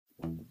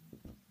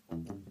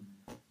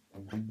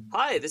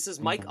Hi, this is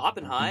Mike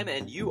Oppenheim,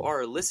 and you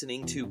are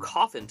listening to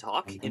Coffin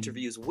Talk,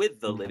 interviews with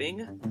the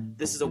living.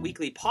 This is a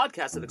weekly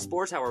podcast that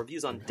explores how our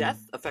views on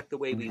death affect the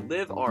way we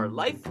live our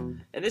life.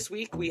 And this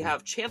week we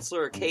have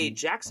Chancellor K.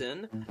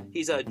 Jackson.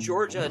 He's a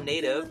Georgia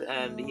native,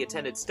 and he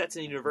attended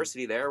Stetson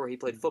University there, where he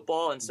played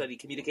football and studied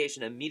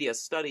communication and media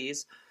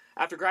studies.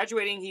 After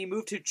graduating, he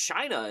moved to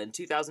China in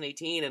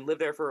 2018 and lived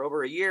there for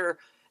over a year.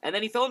 And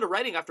then he fell into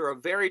writing after a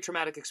very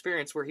traumatic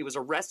experience where he was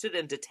arrested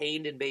and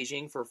detained in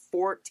Beijing for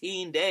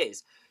 14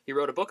 days. He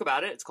wrote a book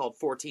about it. It's called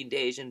 14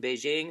 Days in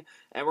Beijing.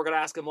 And we're going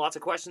to ask him lots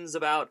of questions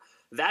about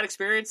that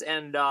experience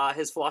and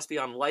his philosophy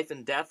on life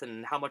and death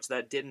and how much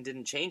that did and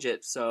didn't change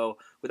it. So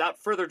without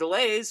further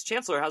delays,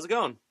 Chancellor, how's it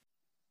going?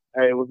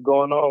 Hey, what's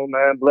going on,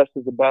 man?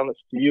 Blessings of balance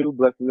to you.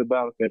 Blessings of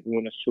balance to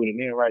everyone that's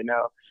tuning in right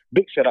now.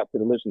 Big shout out to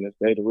the listeners.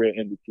 They're the real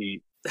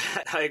MVP.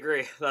 I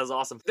agree. That was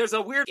awesome. There's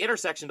a weird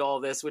intersection to all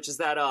of this, which is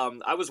that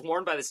I was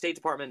warned by the State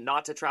Department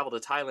not to travel to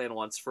Thailand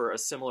once for a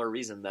similar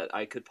reason, that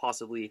I could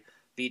possibly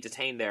be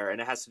detained there, and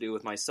it has to do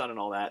with my son and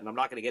all that, and I'm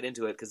not going to get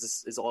into it because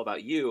this is all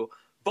about you,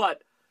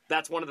 but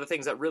that's one of the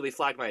things that really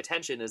flagged my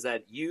attention, is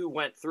that you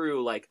went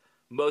through, like,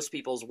 most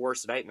people's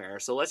worst nightmare.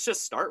 So let's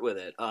just start with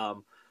it.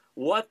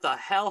 What the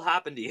hell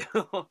happened to you?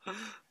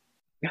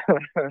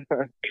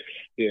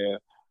 Yeah.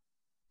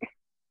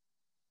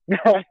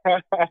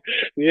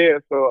 Yeah,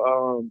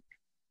 so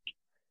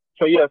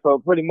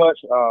pretty much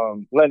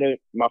landed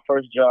my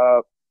first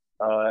job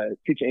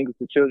teaching English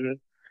to children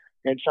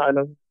in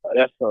China.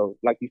 That's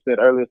like you said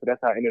earlier, so that's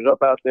how I ended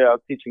up out there. I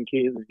was teaching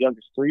kids as young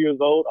as 3 years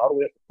old all the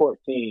way up to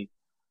 14.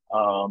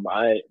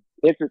 I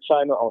entered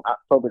China on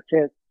October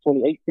 10th,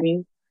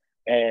 2018,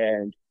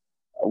 and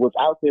was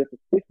out there for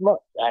 6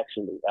 months,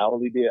 actually. I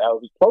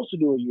was supposed to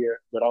do a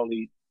year, but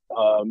only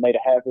made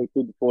it halfway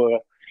through before,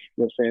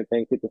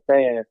 things hit the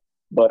fan.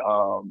 But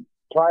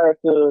prior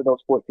to those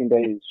 14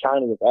 days,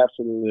 China was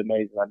absolutely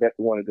amazing. I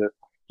definitely wanted to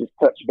just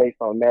touch base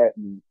on that.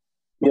 And,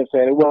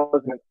 it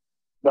wasn't,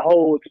 the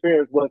whole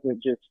experience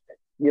wasn't just,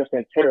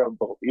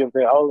 terrible.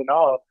 All in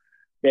all,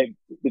 that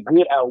the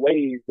good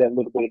outweighs that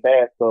little bit of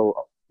bad.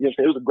 So, it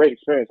was a great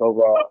experience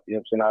overall.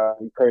 I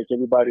encourage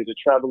everybody to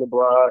travel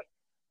abroad,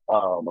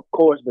 of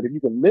course. But if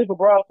you can live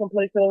abroad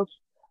someplace else,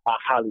 I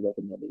highly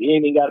recommend it.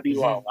 It ain't got to be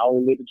long. I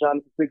only lived in China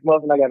for 6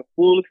 months, and I got a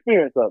full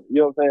experience of it.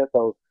 You know what I'm saying?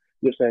 So,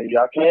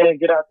 y'all can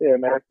get out there,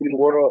 man. See the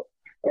world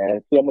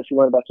and see how much you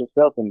learn about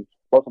yourself, and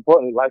most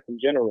importantly, life in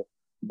general.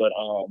 But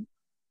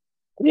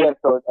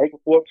so it's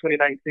April 4th,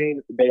 2019.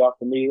 It's the day off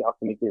for me. I'm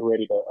going to get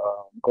ready to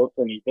go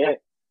to an event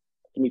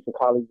to meet some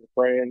colleagues and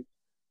friends,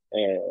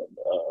 and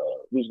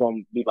we're just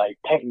going to be like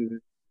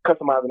painting,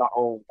 customizing our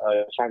own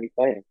Chinese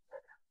things.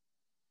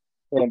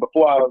 And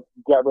before I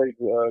got ready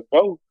to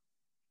go,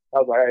 I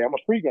was like, hey, I'm a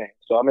pregame.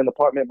 So I'm in the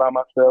apartment by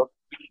myself,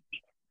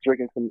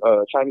 drinking some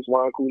Chinese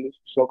wine coolers,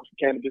 smoking some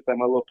cannabis at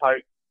my little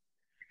pipe.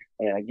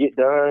 And I get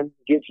done,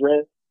 get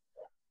dressed,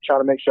 try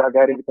to make sure I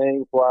got everything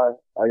before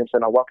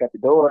I walk out the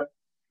door.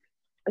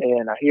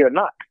 And I hear a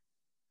knock.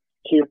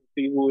 Curious to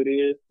see who it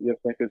is,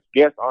 because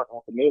guests aren't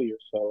unfamiliar.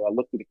 So I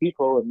look through the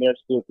people, and there's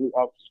still 3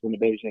 officers from the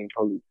Beijing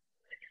police.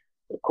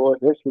 Of course,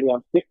 initially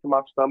I'm sick to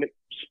my stomach,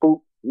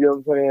 spooked,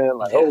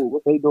 like, oh,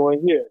 what they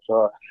doing here?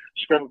 So I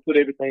scramble, put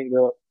everything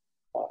up,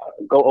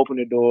 go open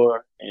the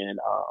door, and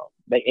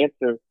they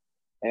enter.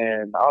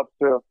 And the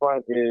officer up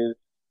front is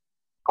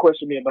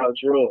questioning me about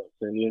drugs.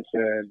 And he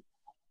said,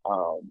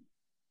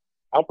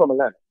 I'm from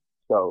Atlanta.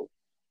 So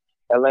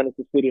Atlanta's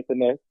the city of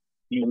finesse.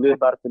 You live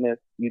by the finesse,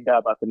 you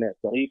die by finesse.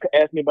 So he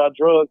asked me about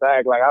drugs. I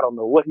act like I don't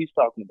know what he's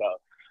talking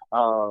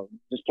about.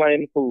 Just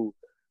playing the fool.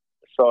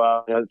 So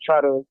I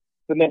try to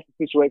finesse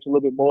the situation a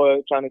little bit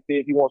more, trying to see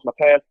if he wants my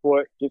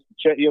passport, just to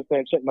check,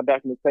 check my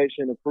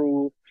documentation and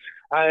prove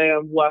I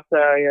am who I say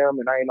I am,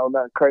 and I ain't know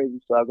nothing crazy.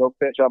 So I go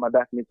fetch all my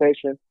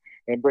documentation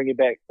and bring it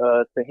back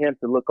to him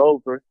to look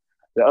over.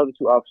 The other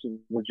 2 officers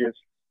were just,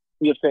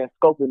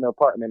 scoping the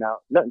apartment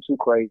out. Nothing too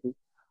crazy.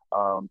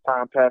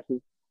 Time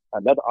passes.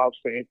 Another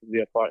officer enters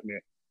the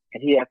apartment,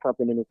 and he has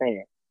something in his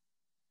hand.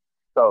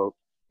 So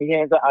he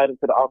hands the item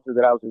to the officer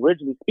that I was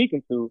originally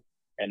speaking to,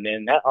 and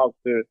then that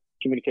officer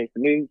communicates to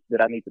me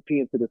that I need to pee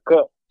into this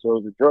cup. So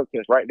it was a drug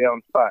test right there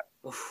on the spot.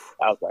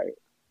 I was like,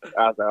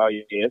 oh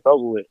yeah, it's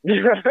over with.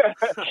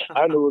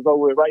 I knew it was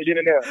over with right then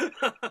and there.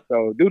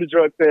 So do the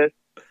drug test,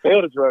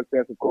 fail the drug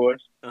test, of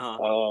course.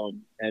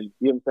 And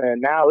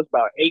now it's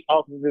about 8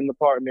 officers in the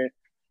apartment.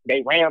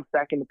 They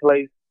ransacking the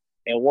place.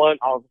 And one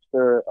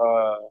officer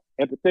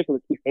in particular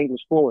speaks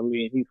English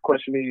fluently, and he's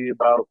questioning me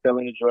about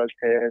failing the drug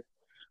test,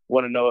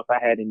 want to know if I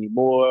had any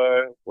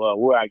more,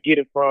 where I get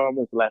it from,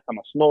 when's the last time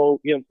I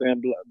smoked,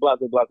 blah, blah,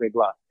 blah, blah,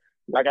 blah.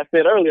 Like I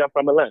said earlier, I'm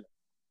from Atlanta,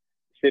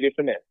 city of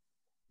finesse.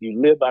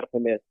 You live by the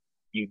finesse,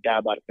 you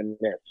die by the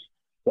finesse.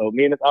 So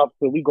me and this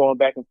officer, we going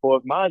back and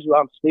forth. Mind you,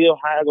 I'm still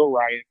high as a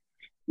riot.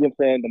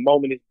 The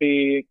moment is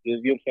big,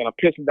 I'm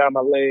pissing down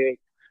my leg.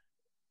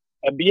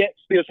 But yet,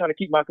 still trying to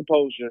keep my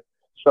composure.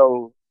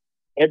 So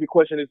every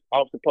question this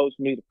officer posed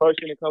to me, the first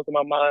thing that comes to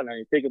my mind, I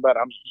ain't think about it,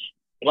 I'm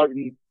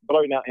just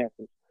blurting out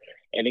answers.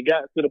 And it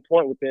got to the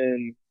point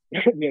within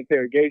the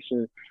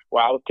interrogation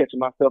while I was catching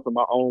myself in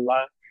my own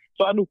lie.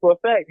 So I knew for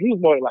a fact he was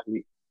more than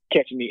likely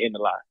catching me in the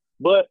lie.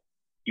 But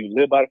you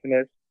live by the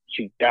finesse,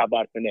 you die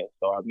by the finesse.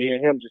 So me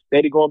and him just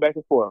steady going back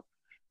and forth.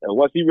 And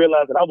once he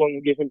realized that I wasn't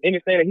going to give him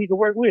anything that he could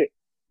work with,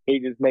 he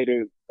just made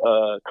it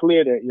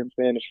clear that, you know what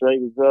I'm saying, the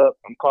straight was up.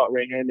 I'm caught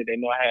red-handed. They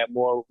know I had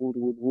more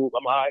whoop.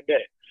 I'm all right there.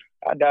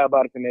 I died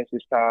by the finesse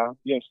this time.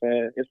 You know what I'm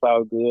saying? It's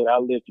all good.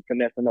 I'll live to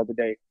finesse another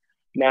day.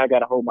 Now I got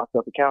to hold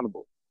myself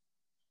accountable.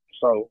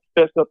 So,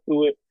 fessed up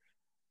to it.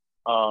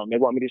 They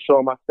want me to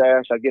show my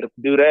stash. I get up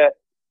to do that.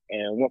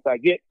 And once I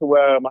get to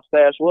where my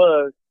stash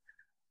was,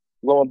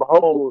 lo and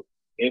behold,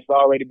 it's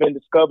already been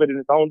discovered and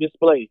it's on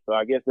display. So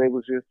I guess they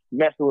was just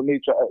messing with me,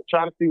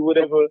 trying to see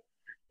whatever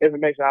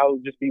information I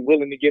would just be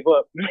willing to give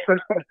up.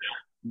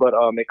 But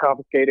they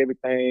confiscate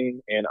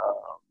everything and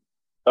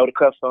throw the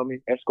cuffs on me,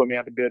 escort me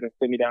out the building,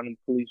 sit me down in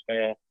the police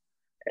van.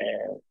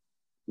 And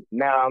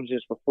now I'm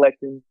just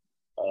reflecting,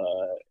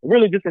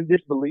 really just in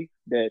disbelief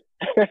that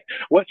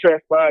what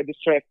transpired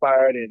just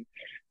transpired, and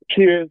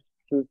curious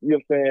to, you know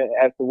what I'm saying,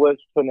 as to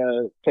what's going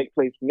to take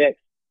place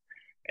next.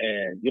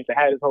 And just to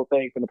have this whole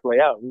thing going to play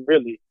out,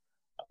 really.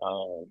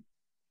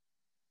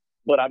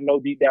 But I know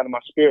deep down in my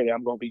spirit that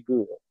I'm going to be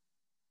good.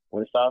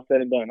 When it's all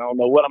said and done, I don't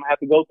know what I'm going to have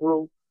to go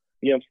through,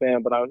 you know what I'm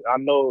saying, but I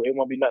know it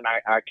won't be nothing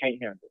I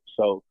can't handle.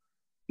 So,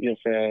 you know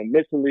what I'm saying,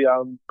 mentally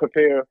I'm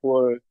prepared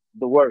for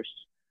the worst.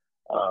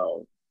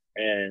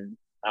 And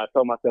I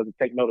told myself to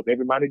take note of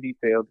every minor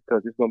detail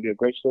because it's going to be a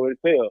great story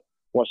to tell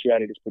once you're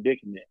out of this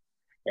predicament.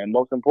 And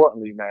most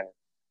importantly, man,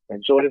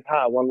 enjoy this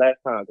high one last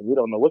time because we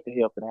don't know what the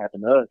hell's going to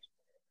happen to us.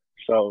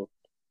 So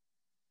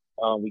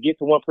we get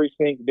to one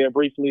precinct there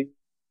briefly,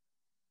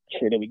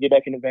 and then we get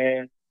back in the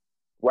van,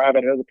 arrive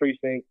at another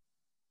precinct.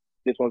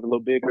 This one's a little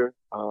bigger,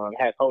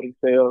 has holding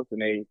cells,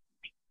 and they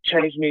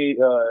changed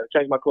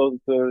my clothes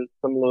into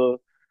some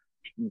little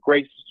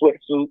gray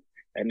sweatsuit,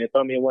 and then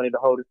throw me in one of the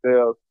holding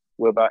cells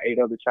with about 8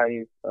 other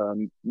Chinese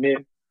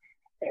men.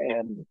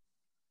 And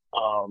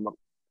a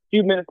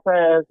few minutes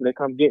pass, and they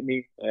come get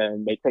me,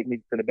 and they take me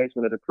to the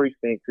basement of the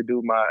precinct to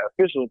do my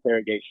official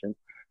interrogation.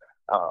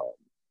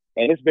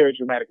 And it's very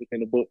dramatic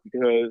within the book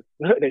because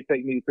they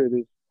take me to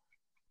this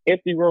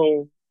empty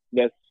room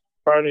that's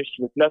furnished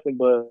with nothing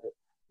but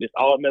this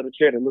all metal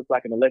chair that looks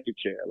like an electric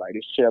chair. Like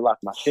this chair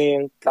locks my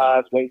shins,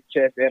 thighs, waist,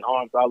 chest, and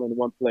arms all in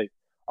one place.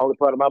 Only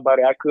part of my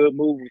body I could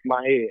move was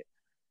my head.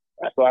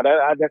 So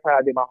that's how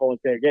I did my whole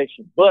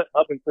interrogation. But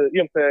up until,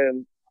 you know what I'm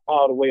saying,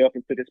 all the way up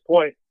until this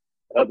point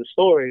of the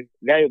story,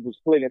 they was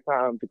plenty of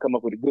time to come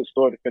up with a good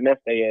story to finesse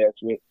their ass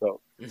with. So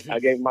I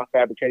gave them my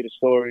fabricated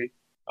story.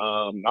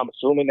 I'm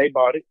assuming they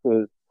bought it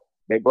because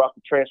they brought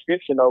the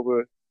transcription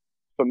over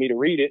for me to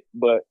read it,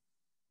 but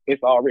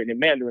it's all written in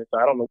Mandarin, so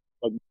I don't know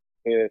what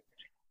it is.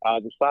 I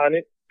just sign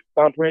it,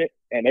 thumbprint it,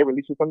 and they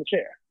release it from the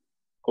chair.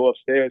 Go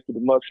upstairs to the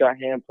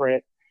mugshot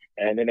handprint,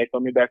 and then they throw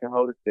me back and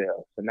hold the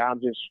cell. So now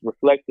I'm just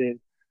reflecting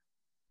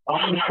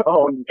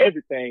on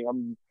everything.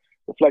 I'm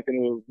reflecting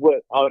on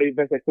what all the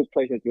events that took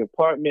place at the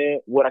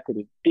apartment, what I could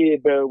have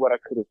did better, what I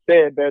could have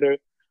said better.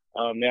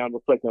 Now I'm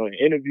reflecting on the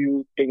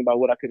interview, thinking about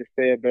what I could have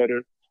said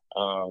better.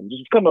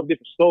 Just coming up with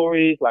different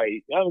stories.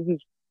 Like, I was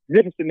just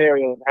different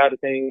scenarios, how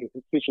the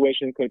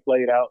situation could have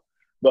played out.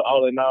 But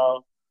all in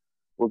all,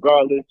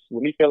 regardless,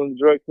 with me failing the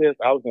drug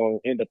test, I was going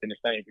to end up in the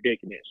same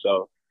predicament.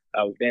 So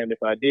I was damned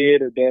if I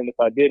did or damned if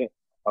I didn't.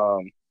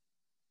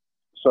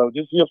 So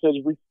just, you know,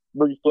 just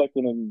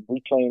reflecting and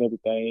replaying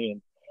everything.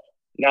 And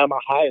now my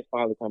high is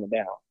finally coming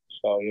down.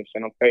 So, you know what I'm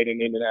saying, I'm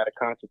fading in and out of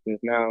consciousness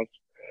now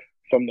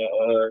from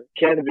the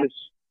cannabis,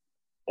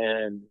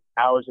 and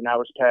hours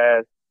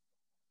pass,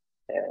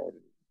 and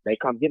they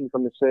come get me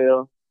from the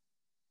cell,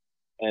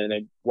 and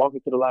they walk me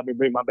to the lobby,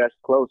 bring my best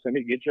clothes, and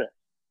me get dressed.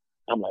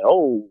 I'm like,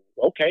 oh,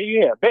 okay,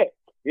 yeah, bet.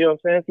 You know what I'm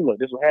saying? So look,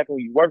 this will happen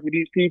when you work with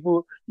these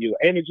people. Your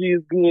energy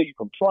is good. You're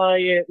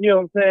compliant. You know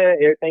what I'm saying?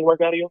 Everything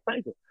works out in your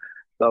favor.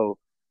 So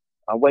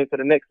I'm waiting for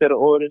the next set of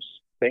orders.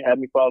 They have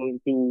me following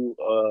through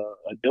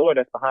a door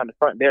that's behind the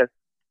front desk.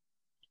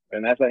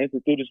 And as I enter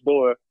through this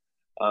door,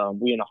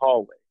 we in a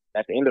hallway.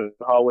 At the end of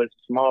the hallway is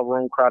a small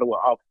room crowded with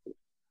officers.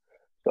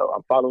 So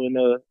I'm following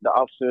the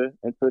officer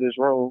into this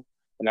room.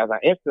 And as I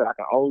enter, I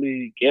can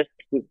only guess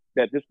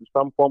that this is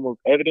some form of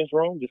evidence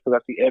room just because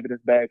I see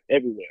evidence bags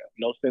everywhere.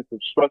 No sense of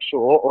structure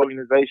or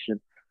organization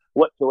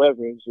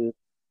whatsoever. It's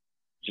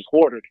just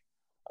ordered.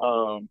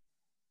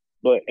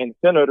 But in the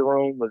center of the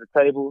room was a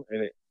table,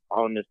 and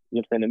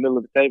in the middle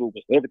of the table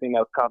was everything that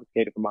was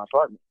confiscated from my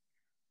apartment.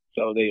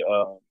 So they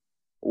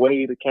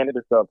weighed the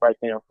candidates up right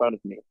there in front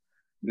of me.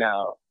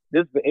 Now,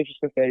 this is an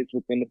interesting phase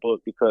within the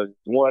book because,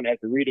 one, as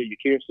a reader, you're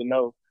curious to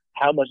know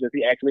how much does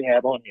he actually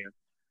have on him.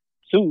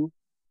 Two,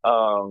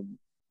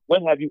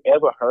 when have you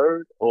ever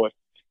heard or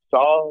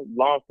saw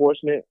law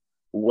enforcement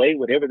weigh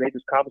whatever they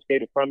just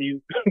confiscated from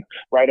you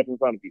right up in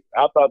front of you?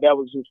 I thought that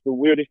was just the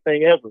weirdest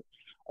thing ever.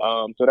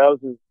 So that was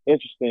just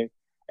interesting.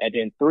 And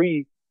then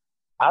three,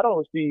 I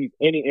don't receive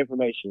any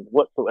information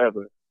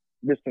whatsoever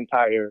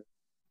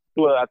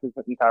throughout this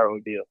entire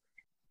ordeal.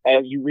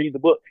 As you read the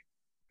book,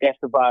 that's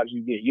the vibes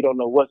you get. You don't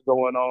know what's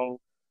going on.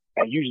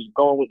 and you just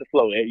going with the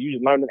flow, and you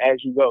just learning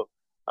as you go.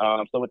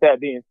 So with that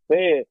being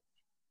said,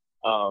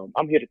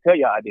 I'm here to tell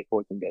y'all I did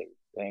 14 days,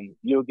 and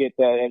you'll get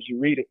that as you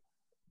read it.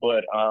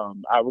 But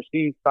I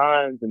received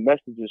signs and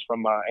messages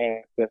from my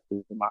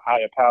ancestors and my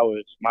higher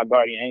powers, my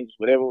guardian angels,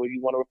 whatever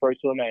you want to refer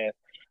to them as.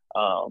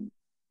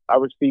 I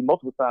received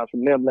multiple signs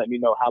from them letting me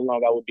know how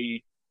long I would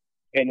be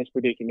in this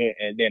predicament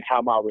and then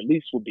how my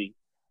release would be.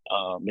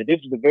 And this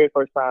is the very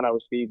first sign I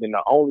received and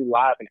the only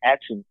live and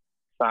action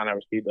sign I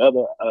received. The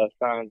other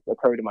signs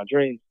occurred in my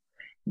dreams.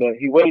 But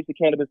he waved the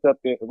cannabis up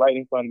there right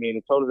in front of me and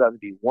he told us that would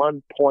be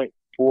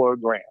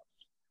 1.4 grams.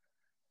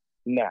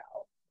 Now,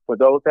 for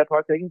those that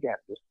partake in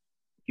cannabis,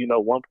 you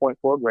know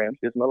 1.4 grams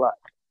isn't a lot.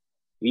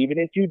 Even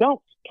if you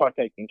don't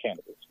partake in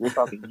cannabis, we're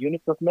talking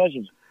units of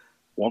measurement.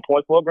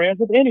 1.4 grams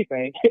of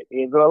anything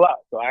isn't a lot.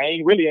 So I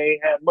ain't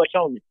had much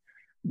on me.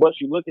 But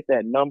you look at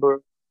that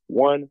number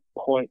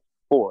 1.4.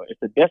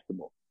 It's a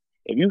decimal.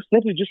 If you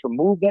simply just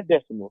remove that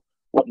decimal,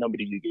 what number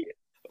do you get?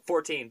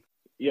 14.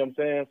 You know what I'm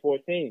saying?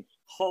 14.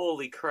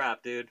 Holy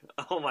crap, dude.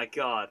 Oh my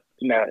God.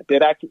 Now,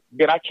 did I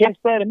catch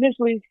that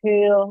initially?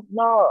 Hell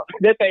no.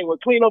 That thing was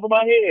clean over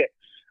my head.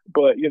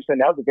 But you know what I'm saying?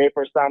 That was the very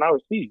first sign I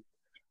received.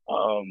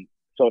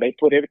 So they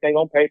put everything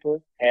on paper,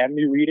 had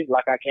me read it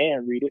like I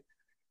can read it.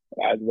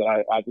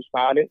 I just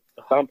signed it,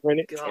 thumbprint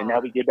it, and now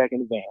we get back in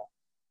the van.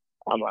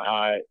 I'm like, all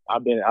right.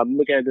 I'm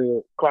looking at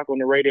the clock on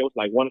the radio. It's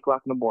like 1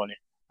 o'clock in the morning.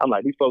 I'm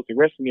like, these folks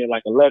arrested me at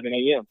like 11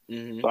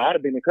 a.m. So I'd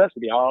have been in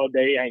custody all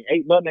day. I ain't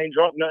ate nothing, ain't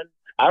drunk nothing.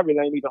 I really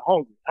ain't even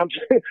hungry. I'm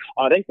just,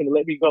 oh, they finna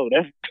let me go.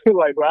 That's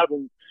like, bro, I've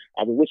been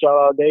with y'all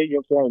all day. You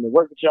know what I'm saying? I've been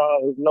working with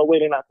y'all. There's no way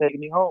they're not taking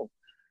me home.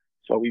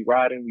 So we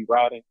riding.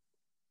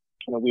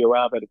 And we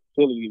arrive at a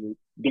facility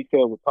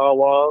detailed with tall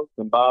walls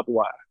and barbed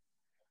wire.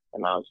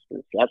 And I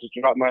just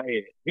dropped my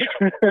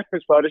head.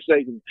 Started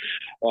shaking.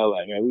 I was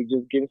like, man, we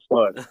just getting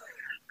started.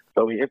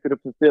 So we enter the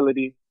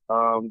facility,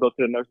 go to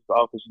the nurse's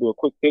office, do a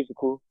quick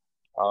physical.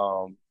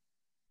 And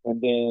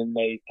then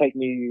they take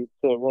me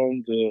to a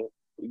room to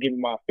give me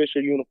my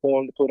official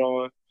uniform to put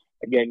on.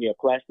 They gave me a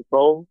plastic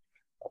bowl,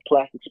 a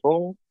plastic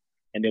spoon,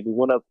 and then we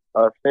went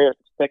upstairs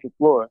to the second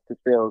floor to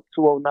cell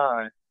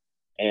 209,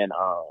 and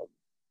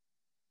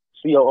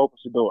CO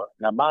opens the door.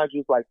 Now, mind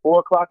you, it's like 4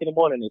 o'clock in the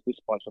morning at this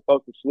point, so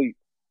folks are asleep.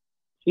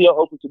 CO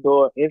opens the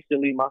door.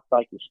 Instantly, my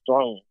psyche is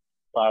thrown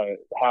by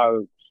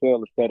how the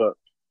cell is set up.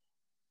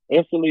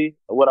 Instantly,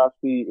 what I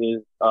see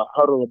is a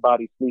huddle of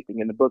bodies sleeping.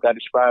 In the book, I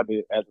describe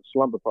it as a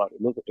slumber party.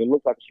 It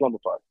looks like a slumber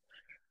party.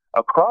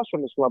 Across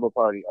from the slumber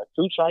party are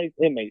 2 Chinese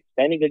inmates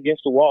standing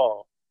against the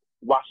wall,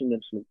 watching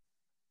them sleep.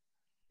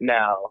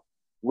 Now,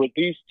 with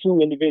these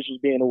 2 individuals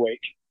being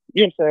awake,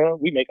 you know what I'm saying,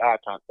 we make eye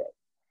contact.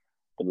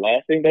 The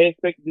last thing they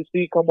expected to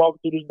see come walking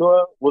through this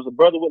door was a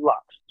brother with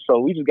locks. So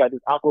we just got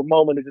this awkward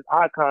moment of just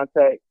eye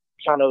contact,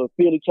 trying to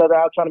feel each other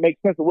out, trying to make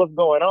sense of what's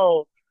going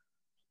on.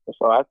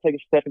 So I take a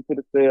step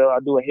into the cell. I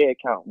do a head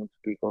count. 1, 2,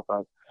 3, 4,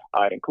 5.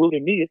 All right,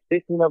 including me, it's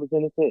 15 of us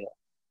in the cell.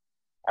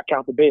 I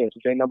count the beds,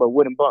 which ain't number of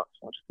wooden bunks.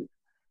 1, 2, 3.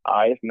 All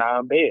right, it's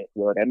 9 beds.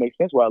 Well, that makes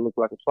sense why it looks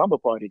like a slumber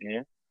party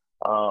then.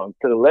 To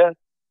the left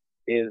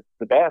is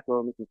the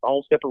bathroom. It's its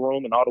own separate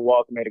room, and all the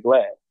walls are made of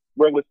glass.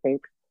 Regular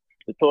sink.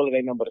 The toilet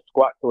ain't nothing but a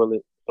squat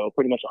toilet. So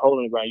pretty much a hole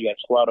in the ground you got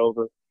to squat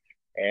over.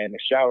 And the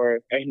shower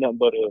ain't nothing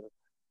but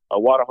a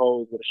water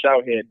hose with a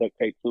shower head duct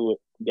taped to it.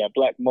 You got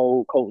black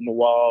mold coating the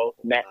walls,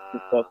 gnats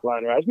and stuff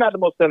flying around. It's not the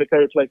most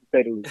sanitary place to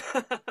say the least.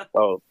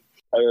 So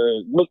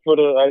look for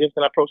I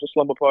approached the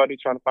slumber party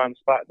trying to find a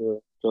spot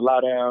to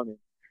lie down. And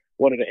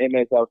one of the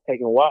inmates I was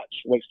taking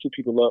watch wakes 2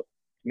 people up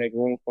to make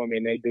room for me,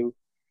 and they do.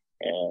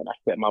 And I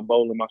set my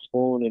bowl and my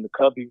spoon in the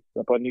cubbies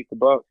up underneath the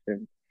bunks,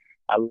 and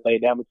I lay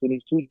down between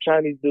these 2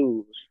 Chinese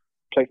dudes,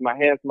 placed my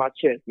hands to my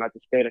chest, and I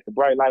just stared at the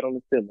bright light on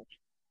the ceiling.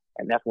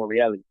 And that's when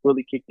reality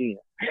fully kicked in.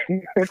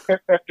 And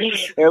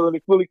when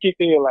it fully kicked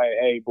in, like,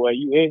 hey, boy,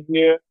 you in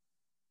here.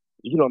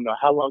 You don't know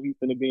how long you're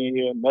going to be in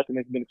here. Nothing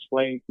has been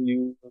explained to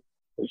you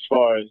as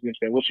far as, you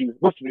know, what's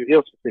your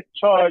ill-specific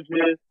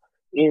charges.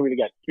 You ain't really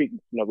got to speak to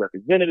no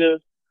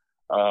representatives.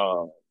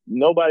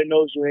 Nobody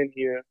knows you're in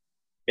here.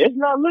 It's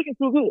not looking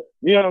too good.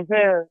 You know what I'm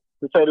saying?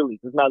 To say the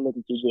least, it's not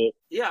looking too good.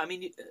 Yeah, I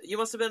mean, you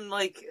must have been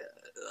like,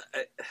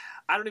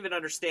 I don't even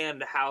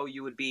understand how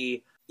you would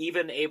be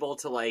even able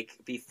to like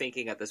be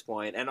thinking at this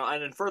point.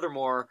 And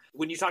furthermore,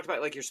 when you talked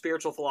about like your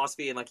spiritual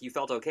philosophy and like you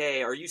felt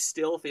okay, are you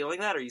still feeling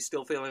that? Are you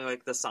still feeling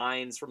like the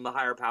signs from the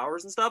higher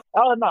powers and stuff?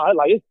 Oh no,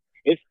 like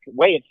it's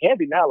weighing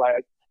heavy now.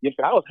 Like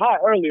I was high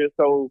earlier,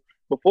 so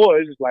before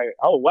it's just like,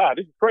 oh wow,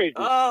 this is crazy.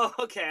 Oh,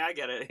 okay, I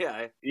get it.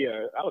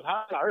 Yeah, I was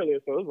high earlier,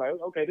 so it was like,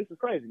 okay, this is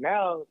crazy.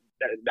 Now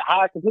the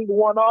high completely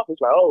worn off.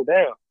 It's like, oh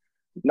damn,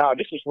 no,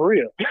 this is for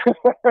real.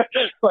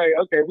 Like,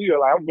 okay,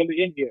 I'm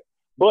really in here,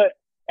 but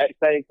at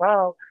the same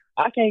time,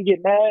 I can't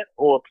get mad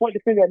or point the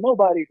finger at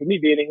nobody for me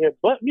being in here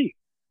but me.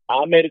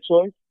 I made a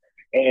choice,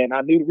 and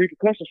I knew the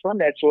repercussions from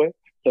that choice.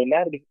 So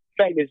now the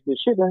fact that the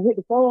shit done hit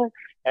the fan,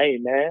 hey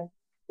man,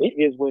 it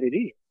is what it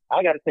is.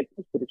 I got to take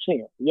this to the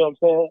chin. You know what I'm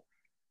saying?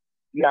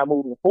 Now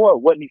moving forward,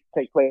 what needs to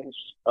take place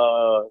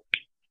to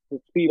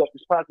speed up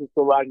this process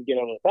so I can get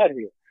on up out of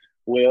here.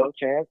 Well,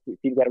 Chance,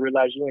 you got to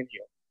realize you're in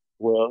here.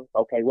 Well,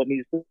 okay, what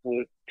needs to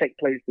take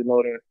place in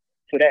order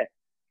for that?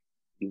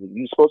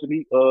 You're supposed to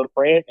be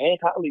friends and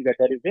colleagues at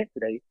that event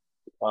today,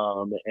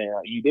 and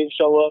you didn't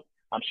show up.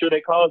 I'm sure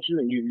they called you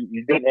and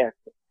you didn't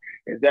answer.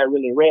 Is that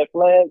really a red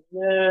flag?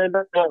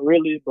 Not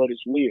really, but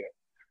it's weird.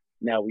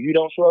 Now, when you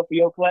don't show up for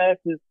your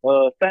classes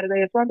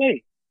Saturday and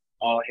Sunday,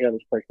 all hell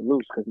is breaking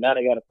loose because now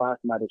they got to find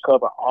somebody to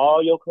cover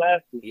all your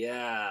classes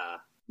Yeah.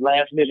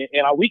 last minute.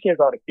 And our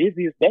weekends are the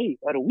busiest days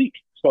of the week.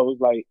 So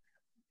it's like,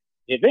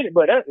 if it,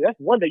 but that's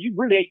one day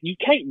you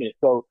can't miss.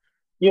 So,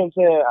 you know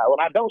what I'm saying? When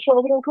I don't show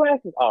up for those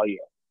classes, oh yeah,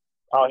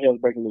 all hell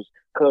is breaking loose.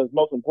 Because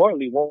most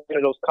importantly, one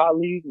of those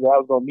colleagues that I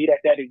was going to meet at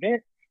that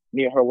event,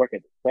 me and her work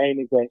at the same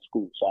exact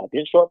school. So I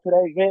didn't show up to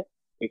that event.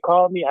 They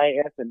called me. I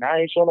ain't answered. Now I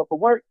ain't showing up for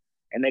work.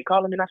 And they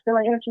calling me and I still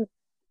ain't answering.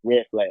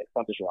 Red flag.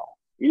 Something's wrong.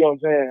 You know what I'm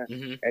saying?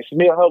 Mm-hmm. And she,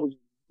 me and her was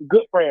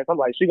good friends. I'm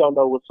like, she gonna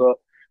know what's up.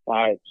 All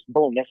right,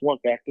 boom, that's one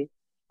factor.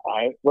 All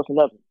right, what's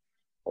another?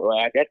 Well,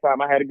 at that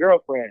time, I had a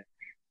girlfriend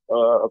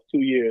of 2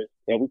 years,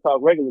 and we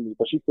talk regularly,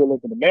 but she still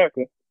lives in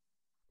America.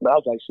 But I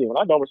was like, shit, when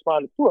I don't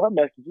respond to her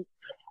messages,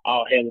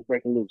 all hell is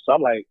breaking loose. So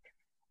I'm like,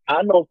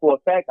 I know for a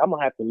fact I'm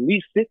gonna have to at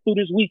least sit through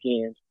this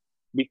weekend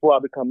before I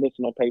become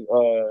missing on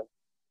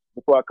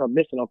before I come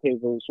missing on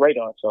people's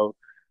radar. So,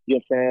 you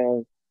know what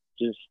I'm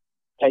saying? Just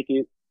take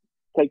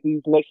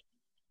these next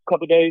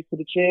couple of days to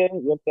the chin,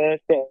 you know what I'm saying,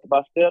 step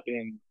by step,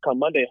 and come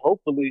Monday,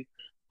 hopefully,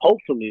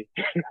 the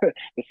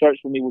search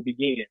for me will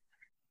begin.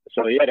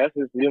 So yeah, that's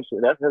just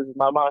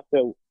my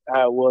mindset.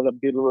 How it was. I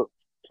did a little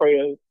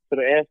prayer to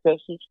the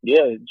ancestors.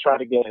 Yeah, try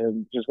to get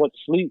and just went to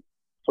sleep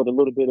for the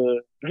little bit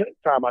of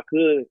time I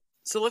could.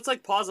 So let's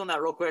like pause on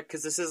that real quick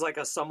because this is like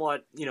a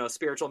somewhat,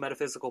 spiritual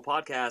metaphysical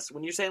podcast.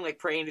 When you're saying like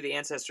praying to the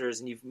ancestors,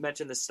 and you've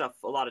mentioned this stuff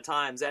a lot of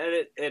times,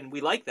 and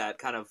we like that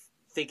kind of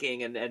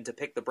thinking and to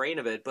pick the brain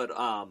of it. But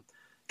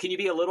can you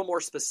be a little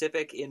more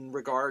specific in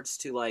regards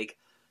to like,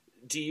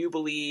 do you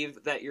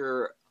believe that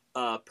you're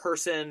a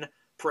person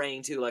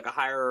praying to like a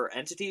higher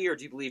entity, or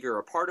do you believe you're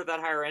a part of that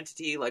higher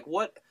entity? Like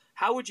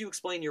how would you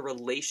explain your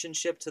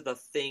relationship to the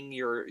thing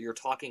you're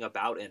talking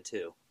about and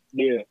to?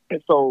 Yeah.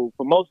 And so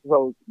for most of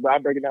those, I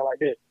break it down like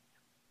this.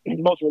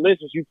 In most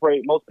religions,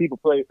 most people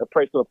pray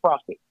to a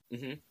prophet.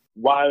 Mm-hmm.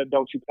 Why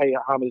don't you pay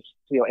homage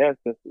to your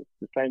ancestors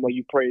the same way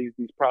you praise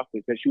these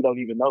prophets that you don't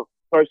even know?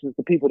 Versus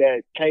the people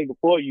that came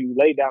before you,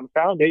 laid down the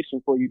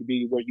foundation for you to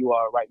be where you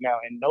are right now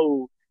and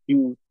know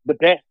you the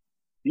best.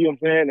 You know what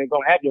I'm saying? And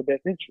gonna have your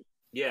best interest.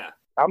 Yeah.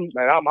 I'm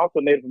also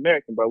Native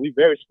American, but we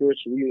very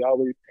spiritual. We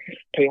always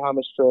pay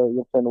homage to, you know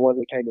what I'm saying, the ones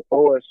that came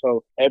before us.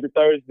 So every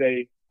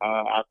Thursday,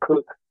 I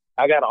cook.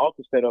 I got an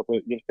altar set up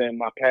with, you know what I'm saying,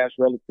 my past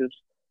relatives. You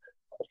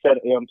know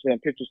what I'm saying,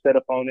 pictures set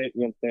up on it,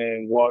 you know what I'm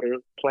saying, water,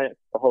 plants,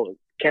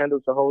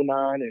 candles, the whole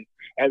nine. And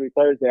every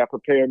Thursday I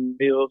prepare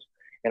meals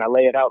and I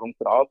lay it out onto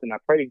the altar and I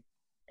pray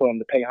for them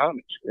to pay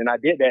homage. And I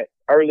did that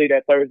early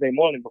that Thursday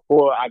morning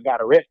before I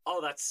got arrested.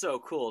 Oh, that's so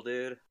cool,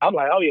 dude. I'm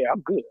like, oh yeah,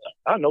 I'm good.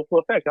 I know for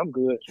a fact I'm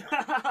good.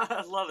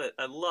 I love it.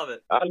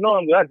 I know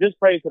I'm good. I just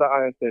prayed to the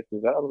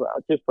ancestors. I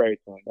just prayed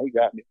to them. They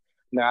got me.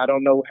 Now I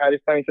don't know how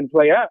this thing can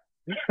play out.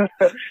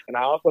 And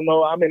I also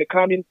know I'm in a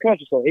communist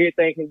country, so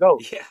everything can go.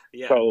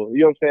 Yeah. So, you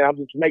know what I'm saying? I'm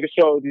just making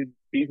sure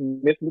these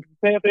Muslims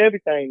prepare for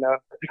everything now.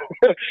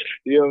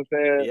 You know what I'm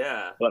saying?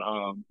 Yeah.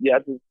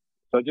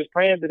 But, just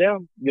praying to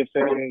them, you know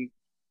what I'm saying?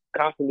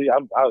 Constantly, I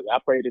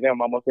pray to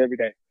them almost every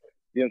day.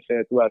 You know what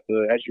I'm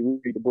saying? As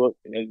you read the book,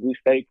 and as we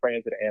stay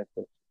praying to the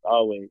ancestors,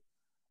 always.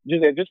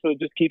 Just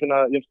keeping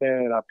our, you know what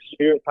I'm saying, our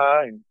spirits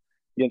high and,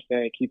 you know what I'm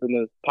saying, keeping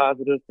us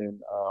positive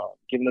and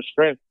giving us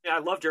strength. Yeah, I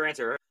loved your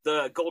answer.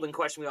 The golden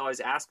question we always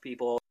ask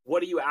people,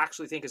 what do you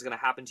actually think is going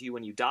to happen to you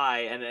when you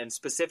die? And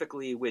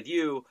specifically with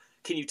you,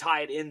 can you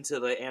tie it into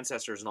the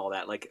ancestors and all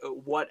that? Like,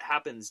 what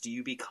happens? Do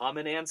you become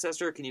an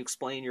ancestor? Can you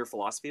explain your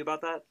philosophy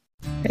about that?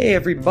 Hey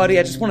everybody,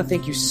 I just want to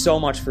thank you so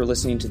much for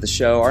listening to the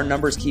show. Our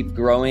numbers keep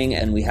growing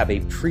and we have a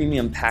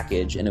premium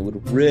package, and it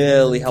would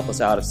really help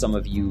us out if some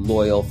of you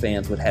loyal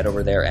fans would head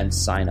over there and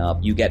sign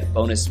up. You get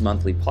bonus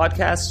monthly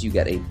podcasts, you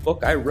get a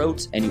book I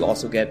wrote, and you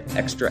also get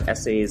extra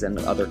essays and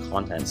other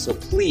content. So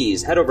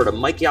please head over to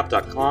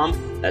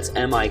mikeyop.com, that's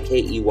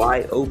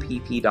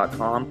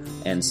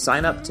MIKEYOPP.com, and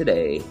sign up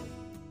today.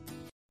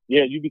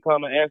 Yeah, you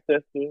become an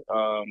ancestor.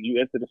 You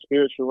enter the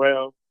spiritual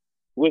realm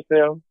with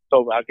them.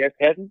 So I guess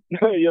heaven, you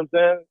know what I'm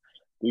saying?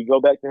 We go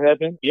back to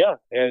heaven. Yeah.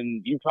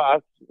 And you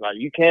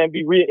can't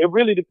be real. It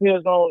really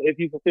depends on if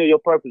you fulfill your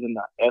purpose or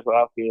not. That's what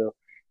I feel.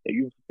 If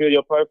you fulfill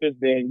your purpose,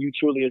 then you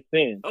truly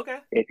ascend. Okay.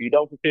 If you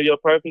don't fulfill your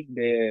purpose,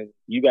 then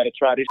you got to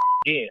try this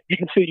again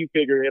until you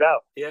figure it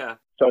out. Yeah.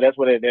 So that's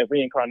where that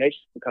reincarnation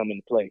will come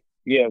into play.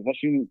 Yeah.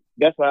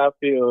 That's how I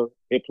feel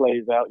it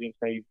plays out. You know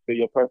what I'm saying? You fulfill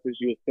your purpose,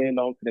 you ascend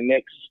on to the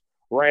next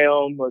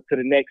realm or to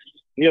the next,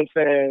 you know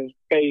what I'm saying,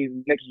 phase,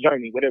 next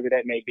journey, whatever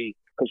that may be,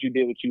 because you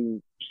did what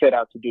you set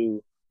out to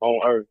do on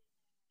Earth.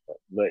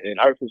 And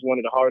Earth is one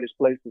of the hardest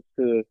places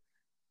to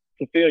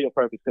fulfill your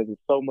purpose because there's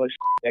so much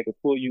that can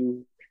pull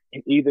you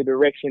in either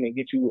direction and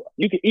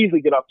you can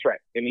easily get off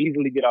track and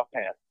easily get off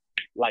path.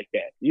 like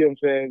that. You know what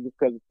I'm saying? Just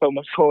because there's so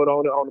much going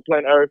on the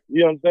planet Earth.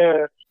 You know what I'm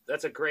saying?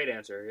 That's a great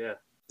answer. Yeah.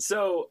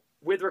 So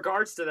with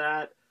regards to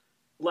that,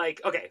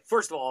 like, okay,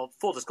 first of all,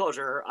 full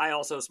disclosure, I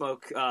also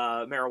smoke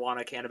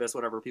marijuana, cannabis,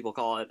 whatever people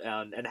call it,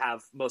 and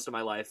have most of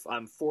my life.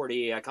 I'm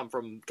 40. I come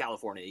from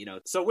California, you know.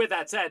 So with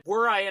that said,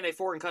 were I in a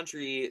foreign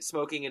country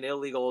smoking an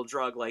illegal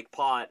drug like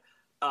pot,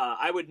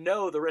 I would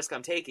know the risk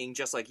I'm taking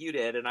just like you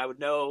did, and I would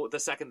know the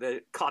second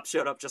the cops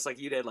showed up just like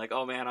you did, like,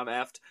 oh man, I'm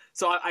effed.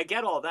 So I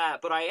get all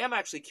that, but I am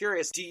actually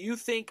curious, do you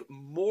think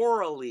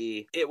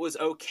morally it was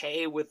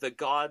okay with the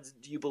gods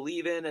you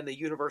believe in and the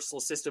universal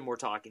system we're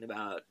talking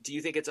about? Do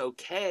you think it's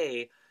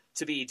okay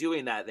to be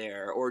doing that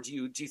there, or do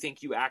you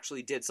think you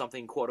actually did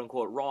something quote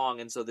unquote wrong,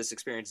 and so this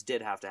experience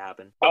did have to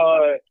happen?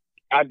 I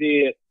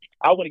did.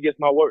 I went against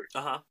my word.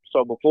 Uh-huh.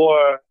 So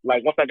before,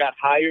 like, once I got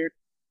hired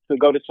to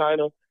go to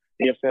China,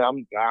 you know what I'm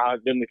saying,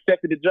 I've been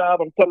accepted the job.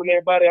 I'm telling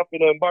everybody I'm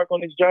going to embark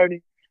on this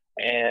journey.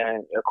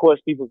 And of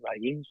course, people's like,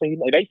 you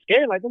know, they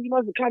scared, like, you know,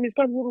 it's a communist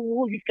country.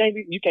 You can't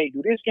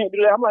do this, can't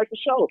do that. I'm like, for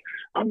sure.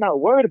 I'm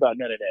not worried about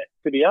none of that.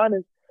 To be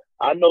honest,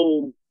 I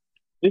know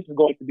this is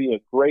going to be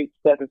a great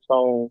stepping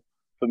stone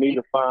for me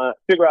to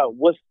figure out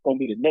what's going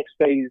to be the next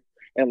phase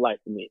in life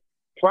for me.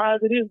 Prior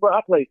to this, bro,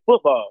 I played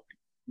football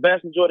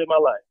vast majority of my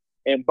life.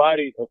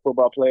 Embodied a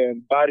football player,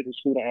 embodied a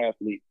student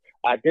athlete,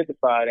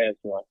 identified as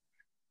one.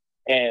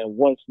 And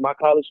once my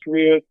college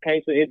career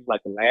came to it,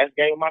 like the last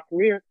game of my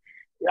career,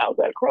 I was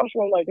at a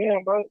crossroad, like,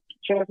 damn, bro,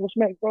 Chancellor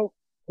Smith, bro,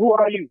 who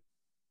are you?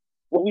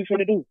 What we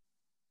finna do?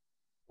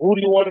 Who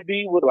do you want to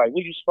be? What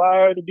you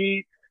aspire to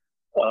be?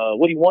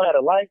 What do you want out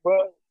of life,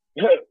 bro?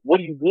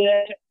 What are you good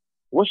at?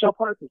 What's your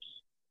purpose?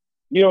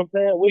 You know what I'm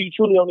saying? What are you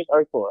truly on this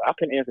earth for? I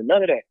couldn't answer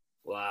none of that.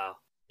 Wow.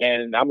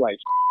 And I'm like,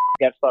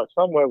 got to start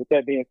somewhere. With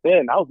that being said,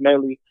 and I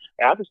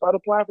just started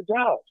applying for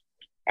jobs.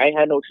 I ain't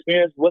had no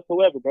experience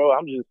whatsoever, bro.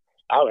 I'm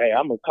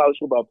a college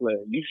football player.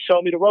 You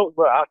show me the ropes,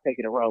 bro, I'll take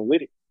it and run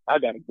with it. I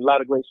got a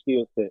lot of great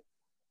skill sets.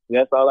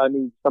 That's all I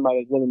need.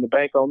 Somebody that's willing to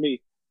bank on me.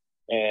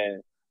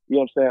 And you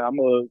know what I'm saying? I'm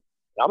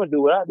gonna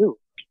do what I do.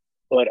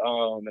 But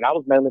and I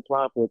was mainly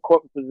applying for a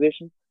corporate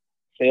position,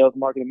 sales,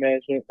 marketing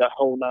management, the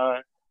whole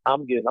nine.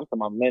 I'm talking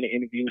about landing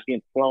interviews,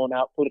 getting flown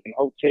out, put it in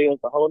hotels,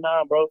 the whole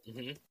nine, bro.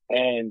 Mm-hmm.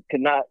 And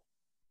could not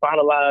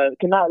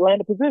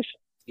land a position.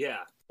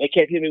 Yeah. They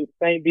kept hitting me with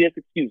the same BS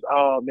excuse.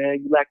 Oh,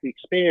 man, you lack the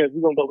experience.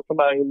 We're going to go with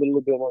somebody with a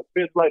little bit more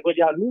experience. Like, but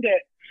y'all knew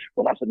that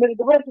when I submitted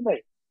the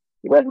resume.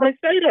 The resume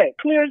say that.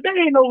 Clear as day,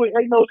 ain't no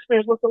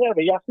experience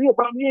whatsoever. Y'all see it,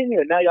 brought me in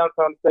here. Now y'all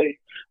trying to say,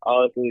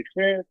 oh, it's the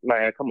experience?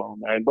 Man, come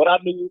on, man. But I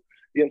knew,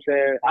 you know what I'm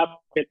saying, I've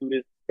been through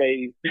this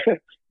phase,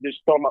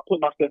 just put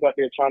myself out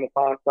there trying to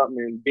find something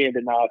and being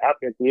denied. I've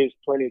been through this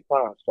plenty of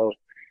times. So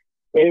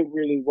it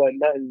really wasn't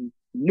nothing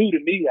new to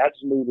me. I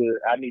just knew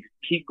that I needed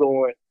to keep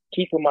going,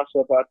 keep putting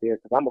myself out there,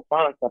 because I'm going to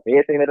find something.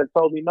 Everything that had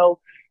told me no,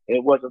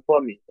 it wasn't for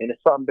me. And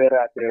it's something better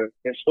out there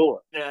in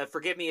store.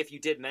 Forgive me if you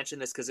did mention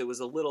this, because it was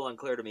a little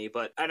unclear to me.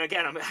 And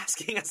again, I'm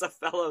asking as a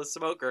fellow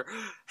smoker,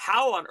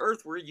 how on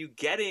earth were you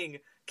getting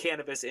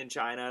cannabis in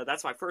China?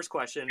 That's my first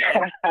question.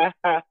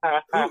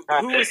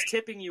 Who was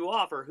tipping you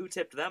off, or who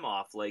tipped them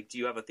off? Like, do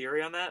you have a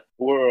theory on that?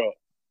 World.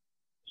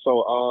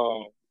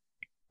 So,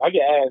 I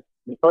get asked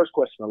the first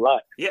question a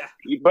lot. Yeah.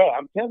 Bro,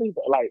 I'm telling you,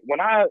 like, when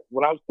I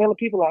was telling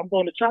people I'm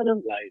going to China,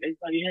 like, they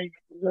like, hey,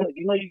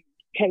 you know, you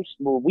can't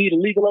smoke weed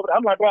illegal over there.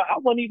 I'm like, bro, I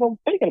wasn't even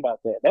thinking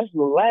about that. That's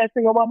the last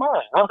thing on my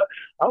mind.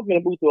 I'm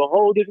going to move to a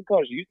whole different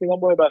country. You think I'm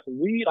worried about some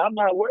weed? I'm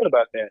not worried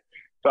about that.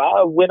 So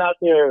I went out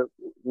there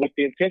with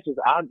the intentions,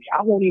 I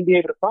won't even be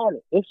able to find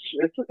it. It's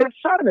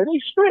China. They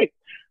strict.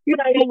 You're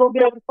not even going to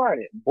be able to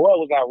find it. Boy,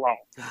 was I wrong.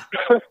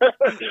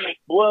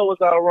 Boy, was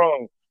I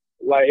wrong.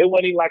 Like, it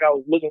wasn't even like I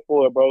was looking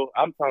for it, bro.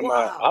 I'm talking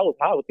about, I was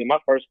high within my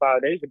first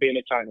 5 days of being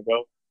in China,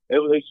 bro. It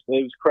was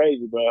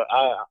crazy, bro.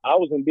 I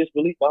was in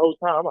disbelief the whole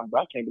time. I'm like,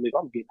 bro, I can't believe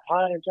I'm getting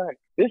high in China.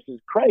 This is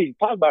crazy.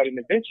 Talk about an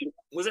adventure.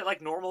 Was it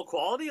like normal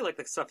quality, like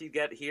the stuff you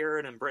get here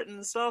and in Britain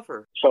and stuff,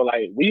 or? So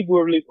like I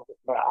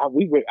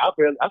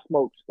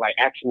smoked like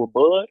actual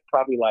bud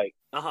probably like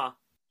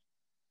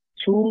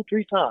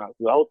 2-3 times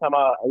the whole time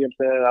I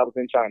was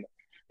in China.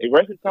 The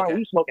rest of the time we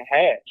were smoking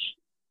hash.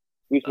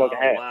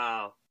 Hash.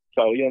 Wow.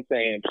 So, you know what I'm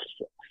saying?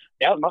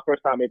 That was my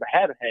first time ever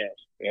having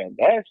hash. And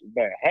hash,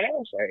 hey,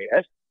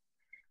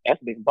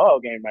 that's a big ball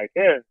game right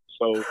there.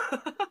 So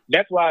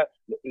that's why,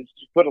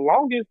 for the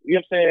longest, you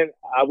know what I'm saying,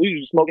 we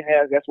was smoking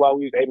hash. That's why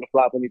we was able to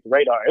fly beneath the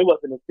radar. It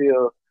wasn't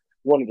until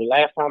one of the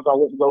last times I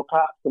went to go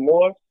cop some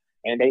more,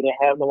 and they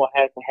didn't have no more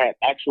hash to have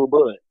actual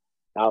bud.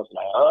 I was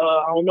like,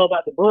 I don't know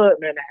about the bud,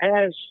 man. The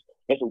hash,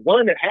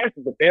 the hash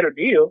is a better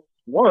deal,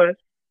 one.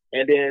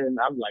 And then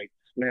I'm like,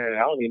 man, I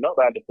don't even know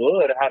about the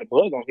bud, how the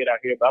bud gonna get out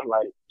here. But I'm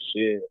like,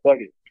 shit, fuck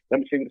it. Let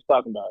me see what it's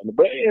talking about. And the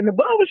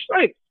bud was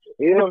straight.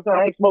 You know what I'm saying?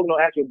 I ain't smoking no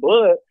actual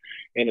bud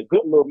in a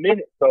good little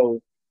minute.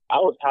 So I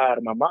was high out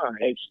of my mind.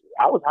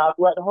 I was high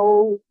throughout the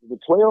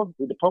 12,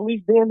 the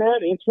police being there,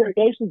 the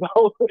interrogations, the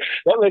whole,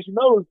 that lets you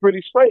know it was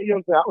pretty straight. You know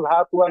what I'm saying? I was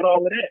high throughout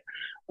all of that.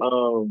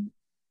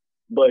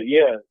 But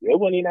yeah, it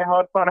wasn't even that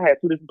hard to find. I had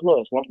 2 different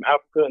plugs, one from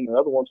Africa and the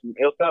other one from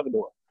El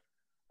Salvador.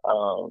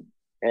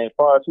 And as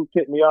far as who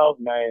tipped me off,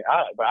 man,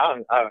 I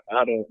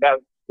don't.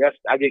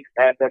 I get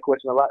asked that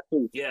question a lot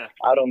too. Yeah.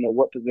 I don't know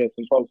what possessed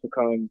some folks to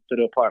come to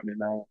the apartment,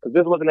 man, because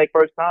this wasn't their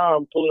first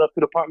time pulling up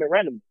to the apartment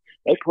randomly.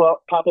 They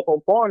pop up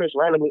on foreigners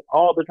randomly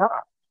all the time.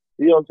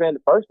 You know what I'm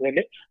saying?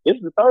 This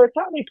is the third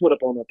time they put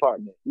up on the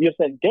apartment. You know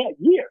what I'm saying? That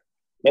year,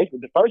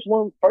 the first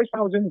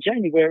time was in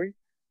January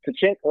to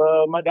check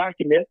my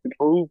documents to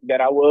prove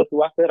that I was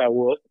who I said I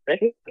was. The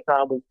second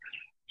time was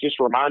just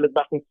remind us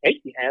about some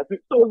safety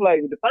hazards. So it's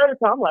like the third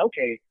time, I'm like,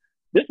 okay,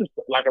 this is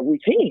like a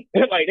routine.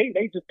 Like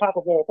they just pop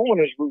up on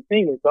corners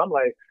routinely. So I'm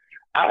like,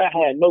 I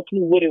had no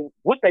clue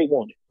what they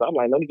wanted. So I'm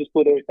like, let me just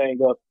put everything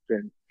up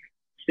and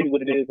see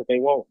what it is that they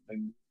want.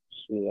 And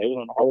shit, they was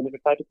on a whole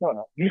different type of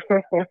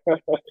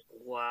time.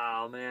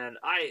 Wow, man.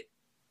 I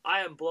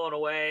am blown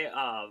away.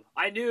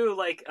 I knew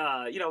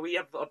we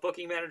have a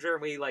booking manager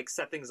and we like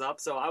set things up.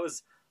 So I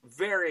was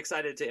very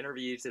excited to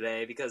interview you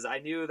today because I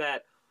knew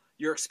that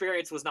your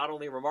experience was not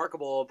only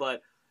remarkable,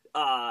 but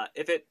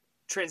if it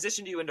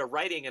transitioned you into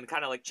writing and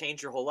kind of like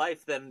changed your whole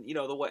life, then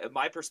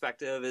my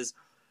perspective is,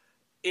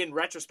 in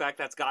retrospect,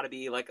 that's got to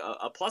be like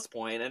a plus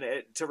point.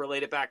 And to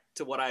relate it back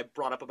to what I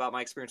brought up about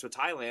my experience with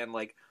Thailand,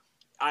 like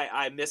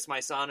I miss my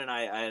son and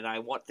I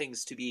want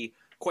things to be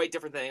quite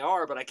different than they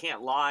are, but I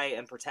can't lie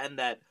and pretend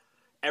that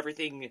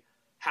everything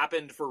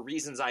happened for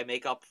reasons I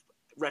make up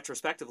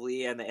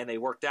retrospectively and they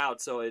worked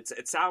out. So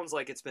it sounds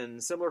like it's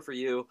been similar for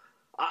you.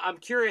 I'm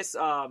curious,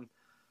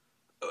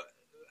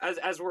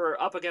 as we're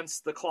up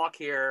against the clock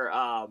here,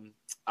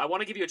 I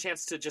want to give you a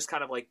chance to just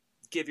kind of like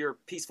give your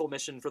peaceful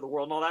mission for the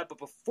world and all that. But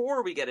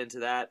before we get into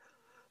that,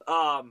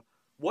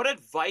 what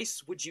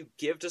advice would you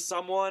give to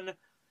someone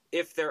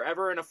if they're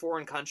ever in a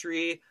foreign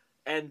country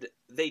and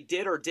they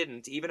did or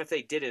didn't, even if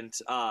they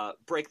didn't,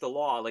 break the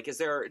law? Like,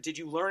 did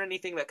you learn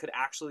anything that could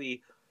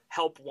actually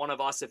help one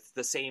of us if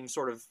the same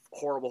sort of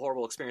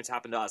horrible experience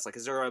happened to us? Like,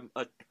 is there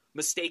a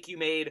mistake you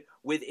made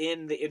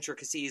within the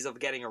intricacies of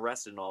getting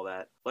arrested and all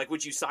that? Like,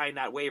 would you sign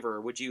that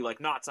waiver? Would you, like,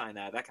 not sign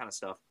that kind of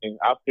stuff? And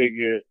I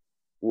figured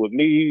with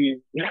me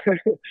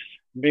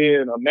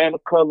being a man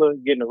of color,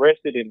 getting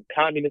arrested in a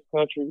communist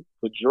country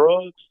for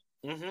drugs,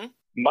 mm-hmm.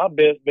 my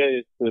best bet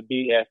is to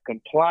be as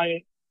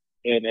compliant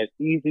and as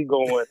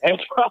easygoing as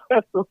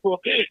possible.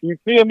 You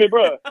feel me,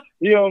 bro?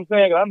 You know what I'm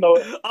saying? I know.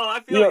 Oh,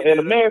 I feel you. In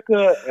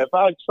America, if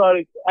I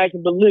started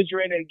acting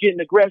belligerent and getting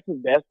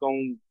aggressive, that's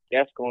going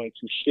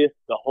to shift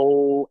the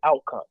whole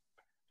outcome.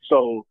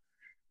 So,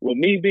 with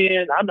me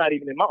being, I'm not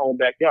even in my own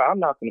backyard. I'm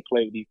not going to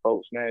play with these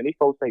folks, man. These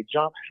folks say,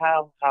 jump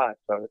how high,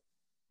 sir?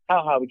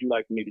 How high would you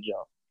like me to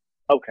jump?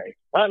 Okay,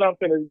 I'm going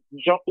to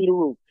jump through the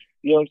roof.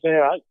 You know what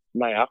I'm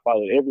saying? I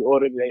followed every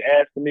order they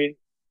asked of me.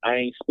 I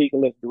ain't speaking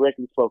unless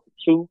directly spoken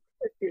to.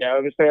 You know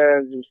what I'm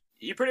saying?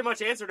 You pretty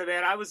much answered it,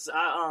 man. I was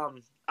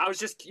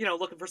just,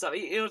 looking for something.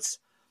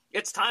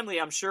 It's timely,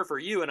 I'm sure, for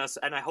you and us,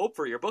 and I hope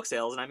for your book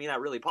sales, and I mean that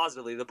really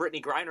positively. The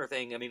Brittany Griner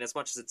thing, I mean, as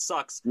much as it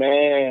sucks.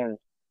 Man,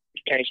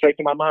 came straight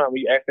to my mind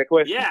when you asked that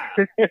question. Yeah.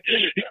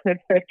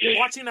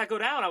 Watching that go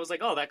down, I was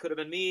like, oh, that could have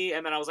been me,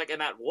 and then I was like,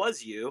 and that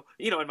was you.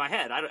 In my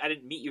head. I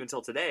didn't meet you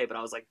until today, but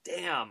I was like,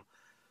 damn,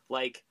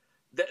 like,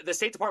 the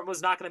State Department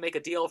was not going to make a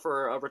deal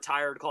for a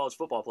retired college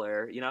football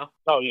player,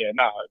 Oh, yeah,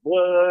 nah.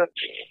 What?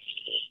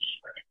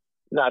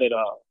 Not at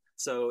all.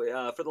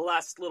 So for the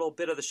last little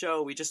bit of the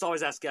show, we just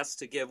always ask guests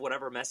to give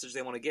whatever message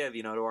they want to give,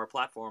 to our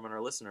platform and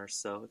our listeners.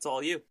 So it's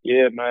all you.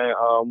 Yeah, man.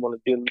 I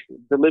want to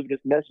deliver this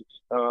message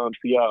to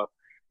y'all.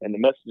 And the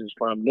message is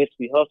from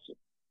Nipsey Hussle.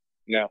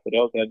 Now, for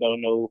those that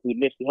don't know who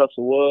Nipsey Hussle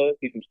was,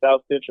 he's from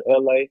South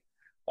Central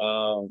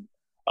LA.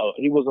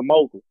 He was a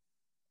mogul,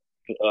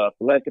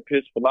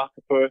 philanthropist,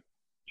 philosopher,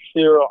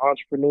 serial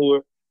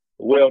entrepreneur,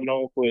 well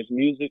known for his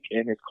music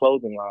and his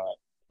clothing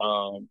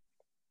line.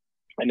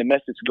 And the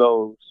message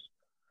goes,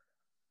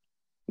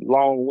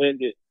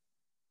 long-winded,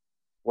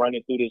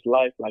 running through this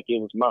life like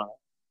it was mine.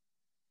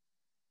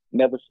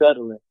 Never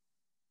settling,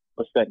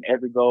 but setting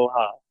every goal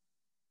high.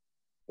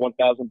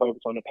 1,000 burpees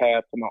on the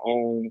path to my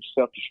own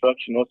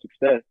self-destruction or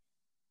success.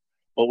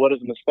 But what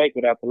is a mistake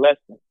without the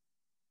lesson?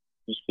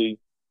 You see,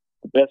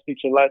 the best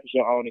teacher of life is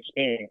your own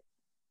experience.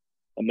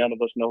 And none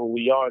of us know who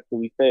we are until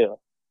we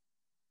fail.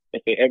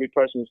 They say every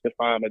person is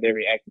defined by their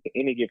reaction to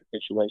any given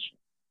situation.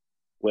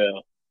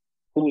 Well,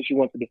 who would you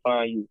want to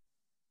define you?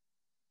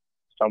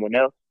 Someone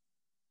else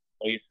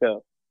or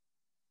yourself?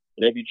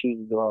 Whatever you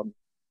choose to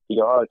be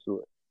your heart to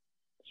it.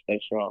 Stay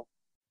strong.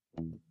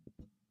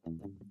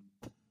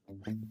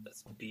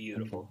 That's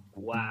beautiful.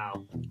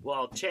 Wow.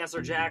 Well,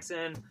 Chancellor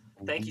Jackson,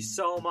 thank you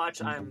so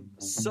much. I'm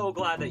so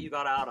glad that you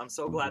got out. I'm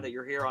so glad that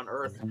you're here on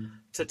Earth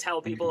to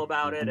tell people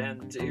about it,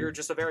 and you're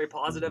just a very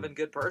positive and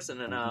good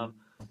person. And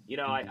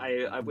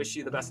I wish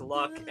you the best of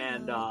luck.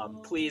 And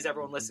please,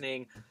 everyone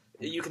listening,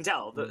 you can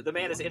tell the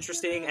man is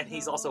interesting and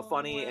he's also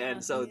funny,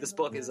 and so this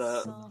book is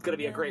going to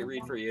be a great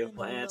read for you.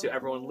 And to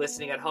everyone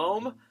listening at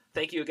home,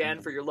 thank you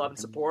again for your love and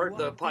support.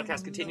 The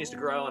podcast continues to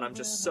grow, and I'm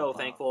just so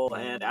thankful.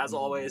 And as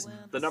always,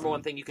 the number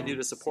one thing you can do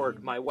to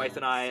support my wife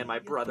and I and my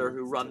brother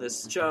who run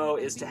this show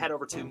is to head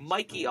over to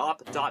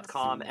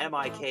mikeyop.com,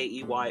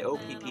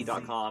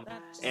 MIKEYOPP.com,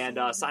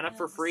 and sign up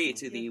for free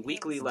to the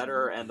weekly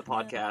letter and the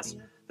podcast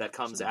that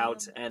comes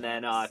out. And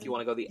then if you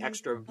want to go the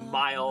extra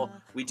mile,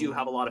 we do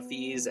have a lot of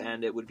fees,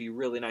 and it would be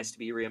really nice to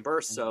be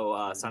reimbursed.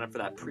 So sign up for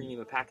that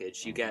premium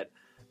package. You get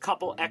a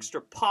couple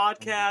extra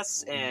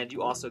podcasts, and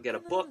you also get a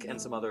book and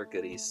some other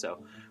goodies.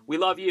 So we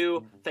love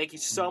you. Thank you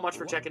so much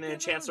for checking in.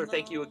 Chancellor,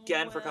 thank you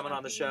again for coming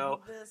on the show.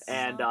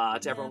 And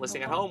to everyone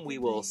listening at home, we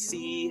will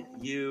see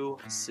you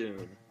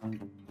soon.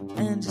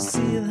 And you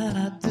see that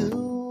I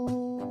do